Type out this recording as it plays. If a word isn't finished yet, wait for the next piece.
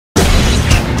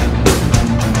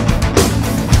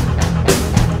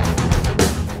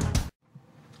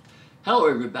Hello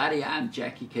everybody, I'm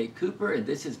Jackie K. Cooper and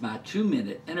this is my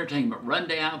 2-minute entertainment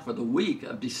rundown for the week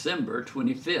of December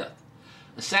 25th.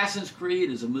 Assassin's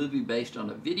Creed is a movie based on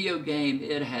a video game.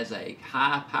 It has a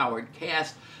high-powered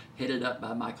cast headed up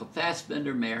by Michael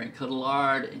Fassbender, Marion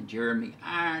Cotillard, and Jeremy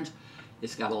Irons.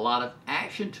 It's got a lot of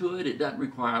action to it. It doesn't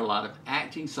require a lot of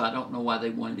acting, so I don't know why they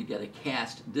wanted to get a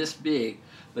cast this big,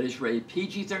 but it's rated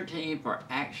PG-13 for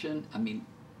action,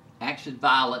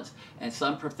 violence, and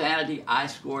some profanity. I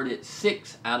scored it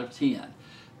 6 out of 10.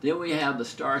 Then we have the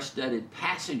star-studded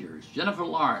Passengers, Jennifer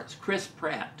Lawrence, Chris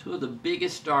Pratt, two of the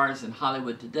biggest stars in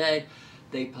Hollywood today.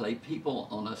 They play people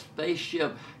on a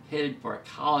spaceship headed for a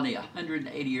colony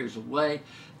 180 years away.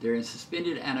 They're in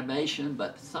suspended animation,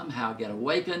 but somehow get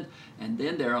awakened, and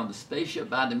then they're on the spaceship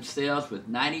by themselves with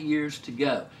 90 years to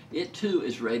go. It too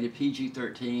is rated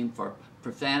PG-13 for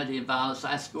profanity and violence.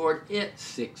 I scored it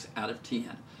 6 out of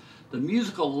 10. The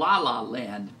musical La La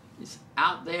Land is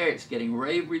out there. It's getting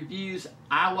rave reviews.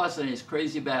 I wasn't as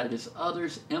crazy about it as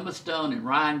others. Emma Stone and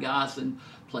Ryan Gosling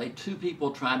play two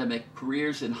people trying to make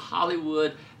careers in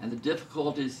Hollywood and the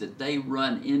difficulties that they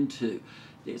run into.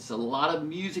 There's a lot of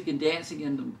music and dancing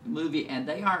in the movie, and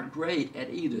they aren't great at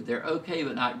either. They're okay,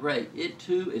 but not great. It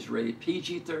too is rated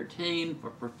PG-13 for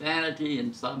profanity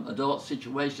and some adult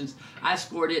situations. I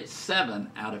scored it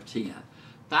 7 out of 10.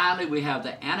 Finally, we have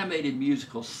the animated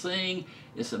musical Sing.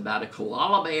 It's about a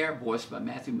koala bear, voiced by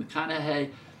Matthew McConaughey,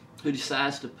 who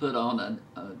decides to put on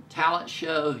a talent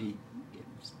show. He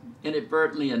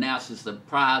inadvertently announces the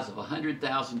prize of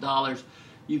 $100,000.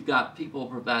 You've got people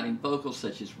providing vocals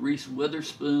such as Reese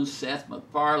Witherspoon, Seth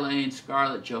MacFarlane,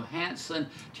 Scarlett Johansson,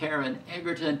 Taron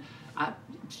Egerton.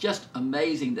 It's just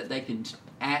amazing that they can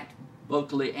act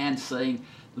vocally and sing.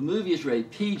 The movie is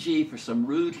rated PG for some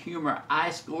rude humor.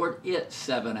 I scored it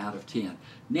 7 out of 10.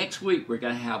 Next week we're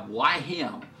going to have Why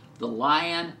Him, The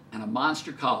Lion, and A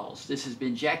Monster Calls. This has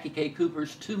been Jackie K.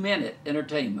 Cooper's 2-minute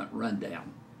entertainment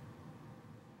rundown.